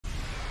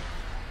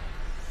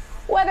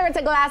Whether it's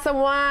a glass of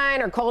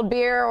wine or cold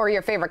beer or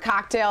your favorite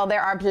cocktail,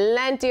 there are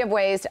plenty of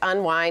ways to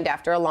unwind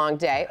after a long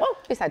day. Well,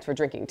 besides for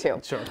drinking too.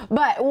 Sure.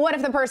 But what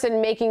if the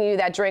person making you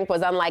that drink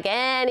was unlike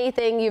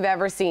anything you've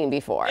ever seen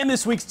before? In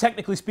this week's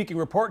Technically Speaking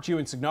report,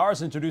 Ewan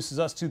Signars introduces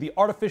us to the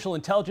artificial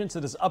intelligence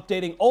that is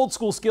updating old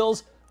school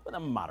skills with a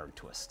modern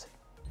twist.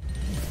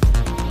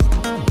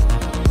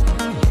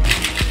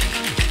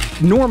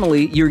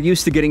 Normally, you're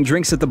used to getting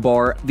drinks at the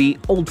bar the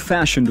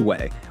old-fashioned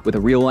way, with a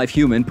real-life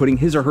human putting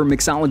his or her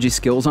mixology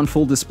skills on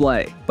full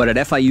display. But at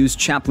FIU's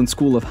Chaplin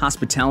School of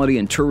Hospitality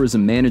and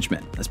Tourism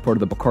Management, as part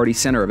of the Bacardi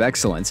Center of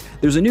Excellence,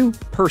 there's a new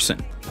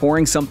person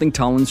pouring something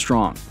tall and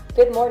strong.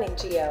 Good morning,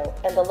 Geo,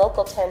 and the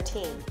Local 10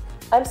 team.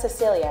 I'm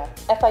Cecilia,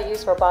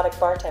 FIU's robotic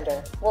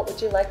bartender. What would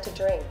you like to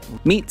drink?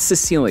 Meet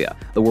Cecilia,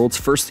 the world's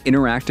first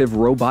interactive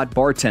robot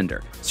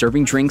bartender,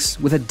 serving drinks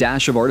with a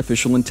dash of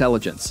artificial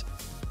intelligence.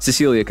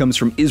 Cecilia comes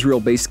from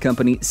Israel-based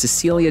company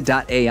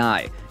Cecilia.ai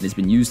and has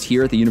been used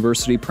here at the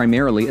university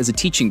primarily as a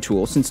teaching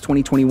tool since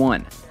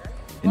 2021.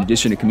 In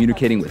addition to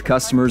communicating with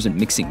customers and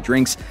mixing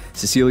drinks,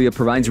 Cecilia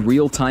provides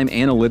real-time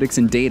analytics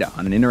and data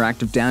on an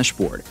interactive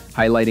dashboard,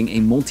 highlighting a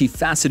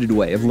multifaceted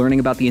way of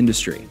learning about the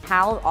industry.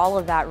 How all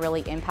of that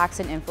really impacts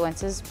and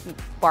influences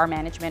bar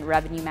management,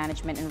 revenue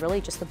management, and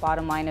really just the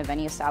bottom line of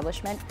any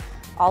establishment.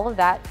 All of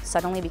that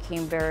suddenly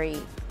became very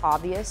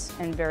obvious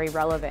and very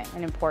relevant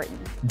and important.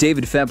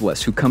 David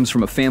Febles, who comes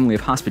from a family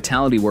of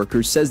hospitality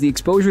workers, says the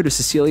exposure to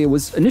Cecilia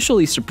was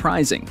initially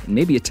surprising and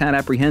maybe a tad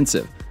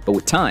apprehensive, but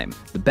with time,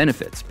 the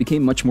benefits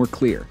became much more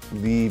clear.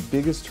 The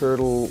biggest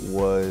hurdle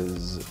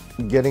was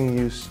getting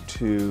used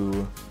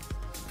to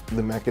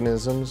the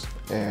mechanisms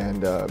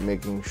and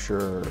making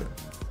sure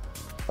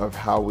of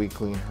how we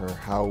clean her,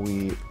 how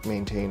we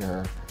maintain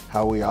her,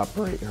 how we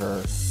operate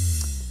her.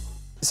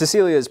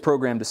 Cecilia is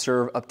programmed to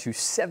serve up to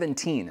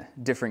 17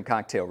 different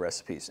cocktail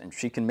recipes, and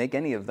she can make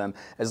any of them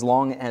as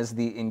long as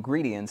the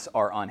ingredients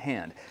are on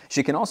hand.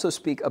 She can also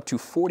speak up to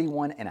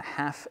 41 and a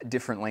half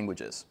different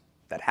languages.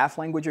 That half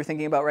language you're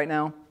thinking about right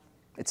now,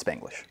 it's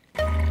Spanglish.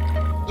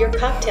 Your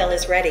cocktail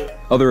is ready.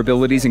 Other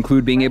abilities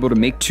include being able to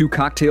make 2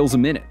 cocktails a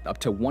minute, up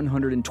to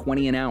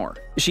 120 an hour.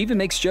 She even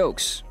makes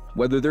jokes.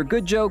 Whether they're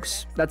good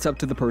jokes, that's up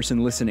to the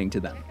person listening to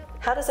them.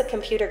 How does a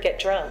computer get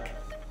drunk?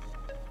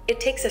 It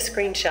takes a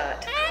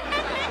screenshot.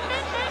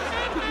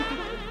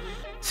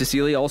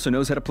 Cecilia also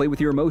knows how to play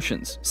with your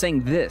emotions,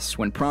 saying this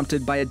when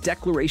prompted by a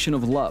declaration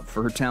of love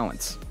for her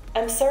talents.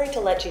 I'm sorry to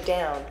let you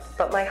down,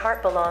 but my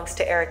heart belongs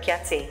to Eric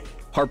Yetzi.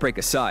 Heartbreak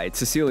aside,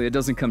 Cecilia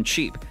doesn't come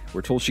cheap.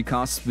 We're told she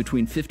costs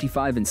between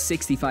 $55,000 and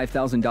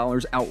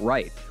 $65,000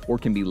 outright, or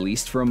can be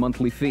leased for a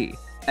monthly fee.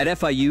 At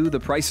FIU, the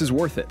price is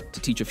worth it to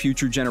teach a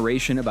future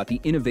generation about the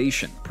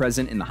innovation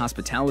present in the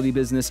hospitality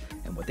business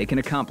and what they can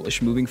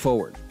accomplish moving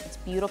forward. It's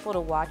beautiful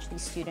to watch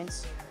these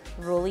students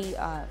really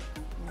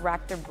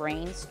rack their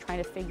brains trying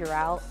to figure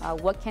out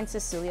what can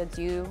Cecilia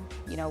do,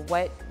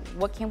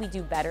 what can we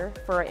do better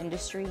for our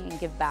industry and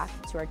give back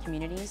to our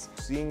communities.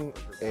 Seeing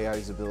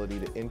AI's ability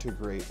to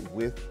integrate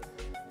with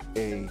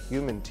a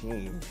human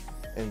team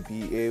and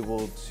be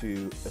able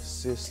to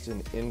assist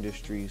an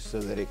industry so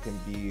that it can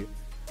be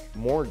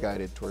more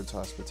guided towards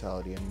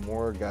hospitality and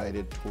more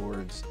guided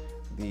towards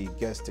the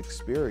guest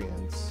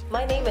experience.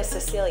 My name is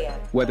Cecilia.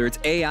 Whether it's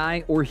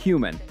AI or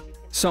human,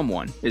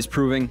 someone is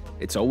proving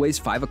it's always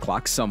 5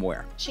 o'clock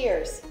somewhere.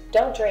 Cheers.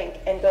 Don't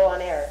drink and go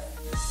on air.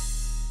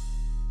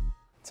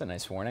 That's a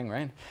nice warning,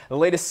 right? The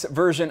latest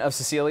version of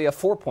Cecilia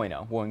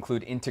 4.0 will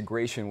include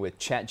integration with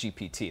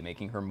ChatGPT,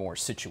 making her more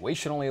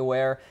situationally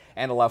aware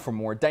and allow for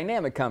more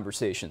dynamic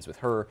conversations with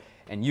her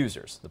and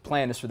users. The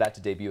plan is for that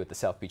to debut at the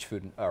South Beach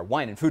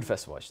Wine and Food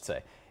Festival, I should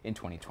say, in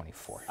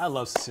 2024. I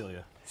love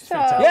Cecilia. She's So-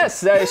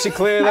 fantastic. Yes, she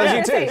clearly loves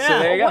you too, so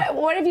there you go.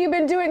 What have you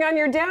been doing on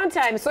your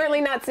downtime?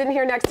 Certainly not sitting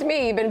here next to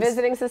me. You've been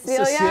visiting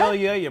Cecilia?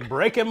 Cecilia, you're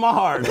breaking my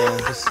heart.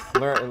 Just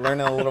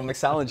learning a little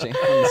mixology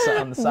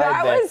on the side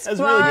That there. was That's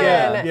fun. really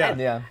good. Yeah.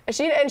 Yeah.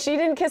 She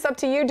didn't kiss up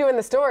to you doing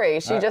the story.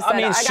 She just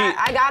said,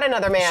 I got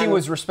another man. She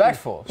was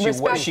respectful. She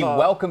Respectful.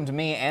 welcomed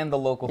me and the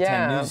local 10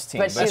 Yeah, news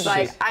team. but she's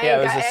like, I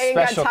it was ain't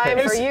got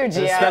time for you, It was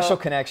a Gio. special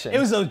connection. It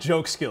was those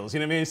joke skills, you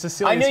know what I mean?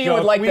 Cecilia's I knew you joke,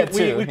 would like that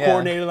too. We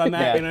coordinated on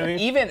that, you know what I mean?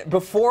 Even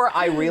before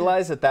I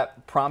realized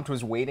that prompt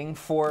was waiting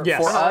for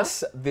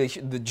us,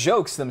 the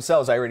jokes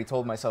themselves, I already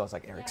told myself, I was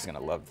like, Eric's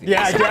gonna love these.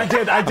 Yeah, I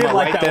did like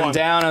write that them one.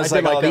 down. I was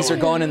like, oh, these are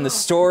going in the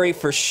story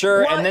for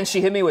sure. What? And then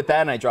she hit me with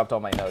that, and I dropped all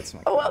my notes. I'm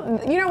like,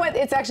 Well, you know what?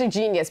 It's actually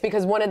genius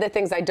because one of the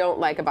things I don't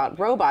like about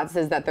robots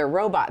is that they're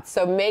robots.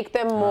 So make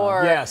them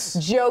more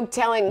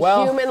joke-telling,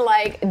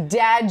 human-like,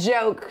 dad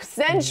joke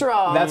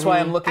central. That's why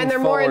I'm looking And they're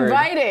forward, more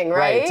inviting,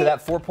 right? To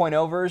that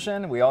 4.0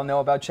 version. We all know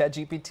about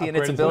ChatGPT and its Upgrade to the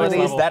next abilities.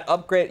 level. That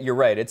upgrade, you're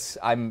right.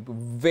 I'm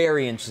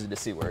very interested to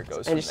see where it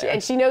goes from there.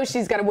 And she knows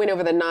she's got to win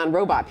over the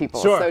non-robot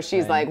people. Sure. So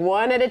she's like,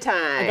 one at a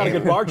time. I got a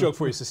good bar joke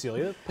for you,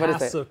 Cecilia. What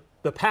is it?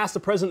 The past, the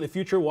present, the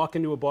future walk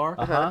into a bar.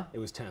 It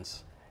was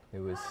tense. It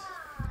was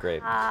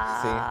great.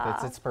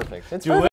 See, it's perfect. It's Do it.